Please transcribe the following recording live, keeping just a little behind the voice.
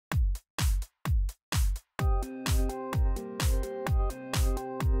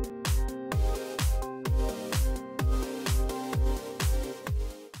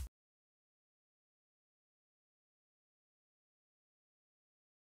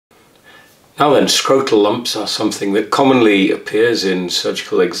Now then, scrotal lumps are something that commonly appears in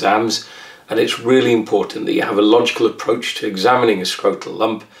surgical exams, and it's really important that you have a logical approach to examining a scrotal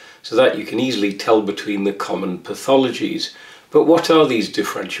lump so that you can easily tell between the common pathologies. But what are these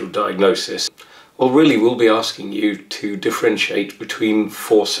differential diagnoses? Well, really we'll be asking you to differentiate between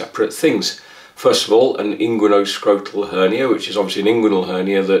four separate things. First of all, an inguinoscrotal hernia, which is obviously an inguinal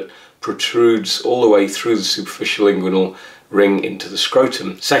hernia that protrudes all the way through the superficial inguinal ring into the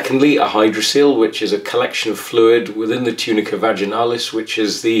scrotum. Secondly, a hydrocoele, which is a collection of fluid within the tunica vaginalis, which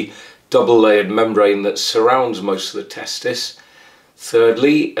is the double-layered membrane that surrounds most of the testis.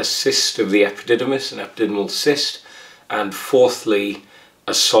 Thirdly, a cyst of the epididymis, an epididymal cyst. And fourthly,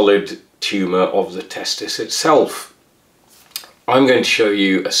 a solid tumour of the testis itself. I'm going to show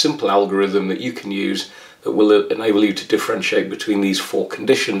you a simple algorithm that you can use that will enable you to differentiate between these four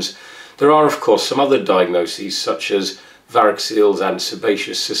conditions. There are, of course, some other diagnoses such as varicoeles and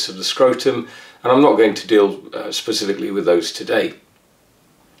sebaceous cysts of the scrotum, and I'm not going to deal specifically with those today.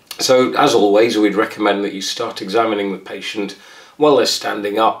 So, as always, we'd recommend that you start examining the patient while they're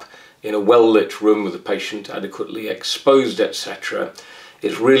standing up in a well-lit room with the patient adequately exposed, etc.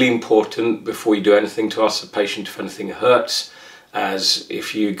 It's really important before you do anything to ask the patient if anything hurts, as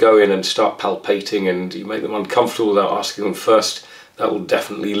if you go in and start palpating and you make them uncomfortable without asking them first, that will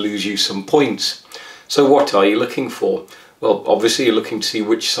definitely lose you some points. So what are you looking for? Well, obviously you're looking to see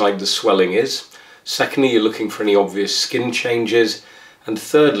which side the swelling is. Secondly, you're looking for any obvious skin changes. And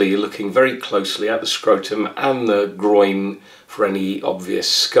thirdly, you're looking very closely at the scrotum and the groin for any obvious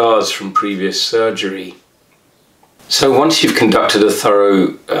scars from previous surgery. So once you've conducted a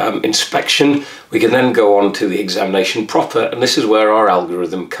thorough inspection, we can then go on to the examination proper, and this is where our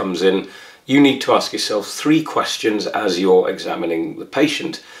algorithm comes in. You need to ask yourself 3 questions as you're examining the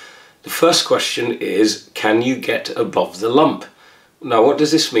patient. The first question is, can you get above the lump? Now, what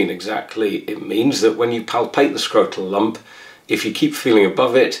does this mean exactly? It means that when you palpate the scrotal lump, if you keep feeling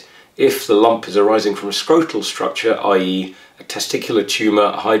above it, if the lump is arising from a scrotal structure, i.e. a testicular tumour,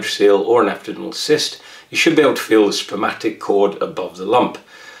 a hydrocoele or an epididymal cyst, you should be able to feel the spermatic cord above the lump.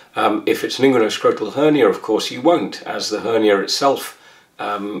 If it's an inguinoscrotal hernia, of course, you won't, as the hernia itself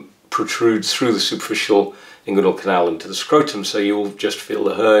protrudes through the superficial inguinal canal into the scrotum, so you'll just feel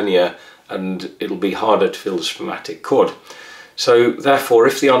the hernia and it'll be harder to feel the spermatic cord. So therefore,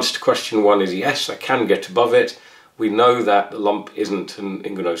 if the answer to question 1 is yes, I can get above it, we know that the lump isn't an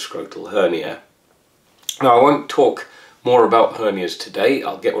inguinoscrotal hernia. Now, I won't talk more about hernias today.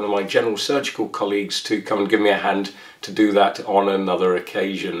 I'll get one of my general surgical colleagues to come and give me a hand to do that on another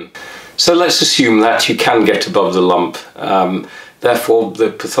occasion. So let's assume that you can get above the lump. Therefore,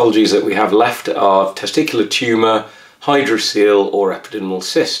 the pathologies that we have left are testicular tumour, hydrocoele or epididymal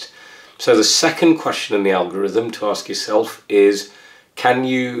cyst. So the second question in the algorithm to ask yourself is, can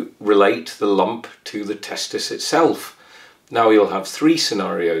you relate the lump to the testis itself? Now you'll have 3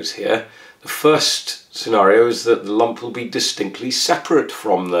 scenarios here. The first scenario is that the lump will be distinctly separate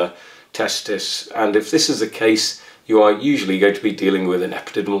from the testis, and if this is the case, you are usually going to be dealing with an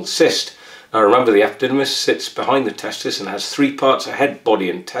epididymal cyst. Now remember, the epididymis sits behind the testis and has 3 parts, a head, body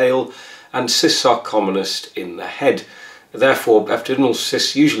and tail, and cysts are commonest in the head. Therefore, epididymal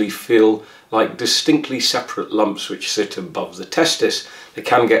cysts usually feel like distinctly separate lumps which sit above the testis. They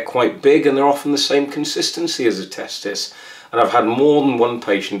can get quite big and they're often the same consistency as a testis. And I've had more than one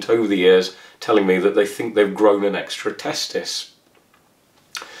patient over the years telling me that they think they've grown an extra testis.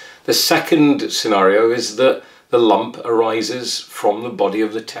 The second scenario is that the lump arises from the body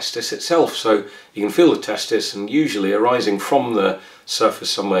of the testis itself. So you can feel the testis, and usually arising from the surface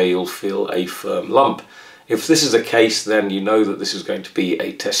somewhere you'll feel a firm lump. If this is the case, then you know that this is going to be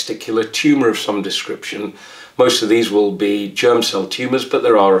a testicular tumour of some description. Most of these will be germ cell tumours, but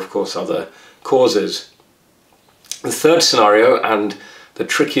there are of course other causes. The third scenario, and the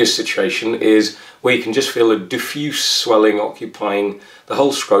trickiest situation, is where you can just feel a diffuse swelling occupying the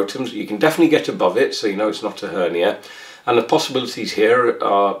whole scrotum. You can definitely get above it, so you know it's not a hernia. And the possibilities here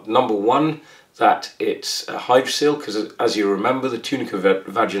are, number 1, that it's a hydrocoele, because as you remember, the tunica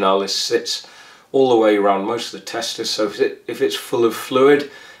vaginalis sits all the way around most of the testis, so if it's full of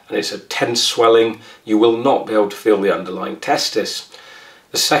fluid and it's a tense swelling, you will not be able to feel the underlying testis.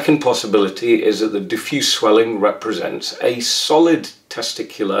 The second possibility is that the diffuse swelling represents a solid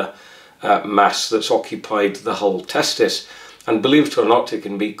testicular mass that's occupied the whole testis, and believe it or not, it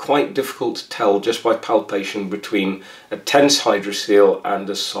can be quite difficult to tell just by palpation between a tense hydrocoele and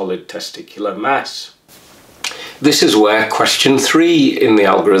a solid testicular mass. This is where question 3 in the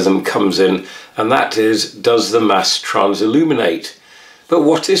algorithm comes in, and that is, does the mass transilluminate? But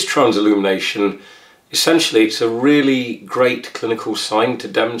what is transillumination? Essentially, it's a really great clinical sign to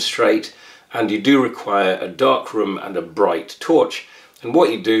demonstrate and you do require a dark room and a bright torch. And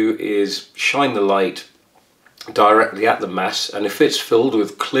what you do is shine the light directly at the mass, and if it's filled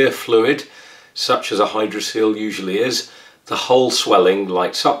with clear fluid, such as a hydrocele usually is, the whole swelling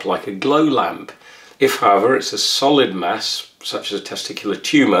lights up like a glow lamp. If, however, it's a solid mass, such as a testicular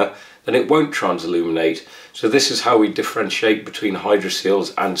tumour, then it won't transilluminate. So this is how we differentiate between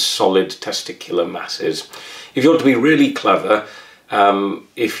hydroceles and solid testicular masses. If you want to be really clever,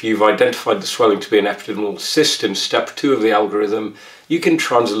 if you've identified the swelling to be an epididymal cyst in step 2 of the algorithm, you can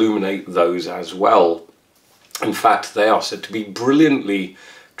transilluminate those as well. In fact, they are said to be brilliantly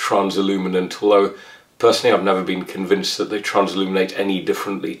transilluminant, although personally I've never been convinced that they transilluminate any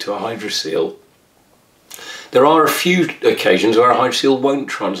differently to a hydrocele. There are a few occasions where a hydrocele won't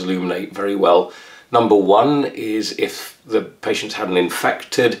transilluminate very well. Number one is if the patient's had an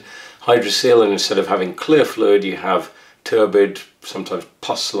infected hydrocele, and instead of having clear fluid you have turbid, sometimes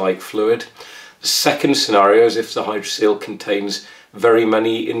pus-like fluid. The second scenario is if the hydrocele contains very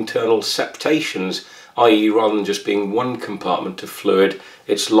many internal septations, i.e. rather than just being one compartment of fluid,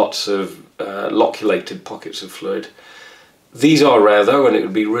 it's lots of loculated pockets of fluid. These are rare though, and it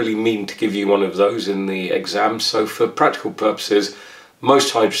would be really mean to give you one of those in the exam, so for practical purposes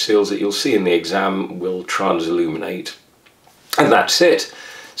most hydroceles that you'll see in the exam will transilluminate. And that's it.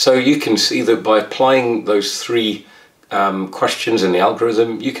 So you can see that by applying those 3 questions in the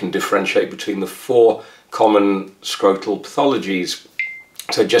algorithm, you can differentiate between the 4 common scrotal pathologies.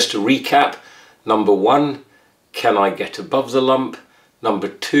 So just to recap, number 1, can I get above the lump? Number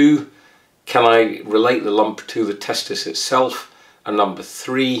 2, can I relate the lump to the testis itself? And number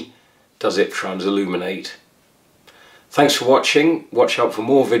 3, does it transilluminate? Thanks for watching. Watch out for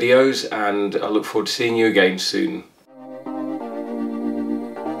more videos, and I look forward to seeing you again soon.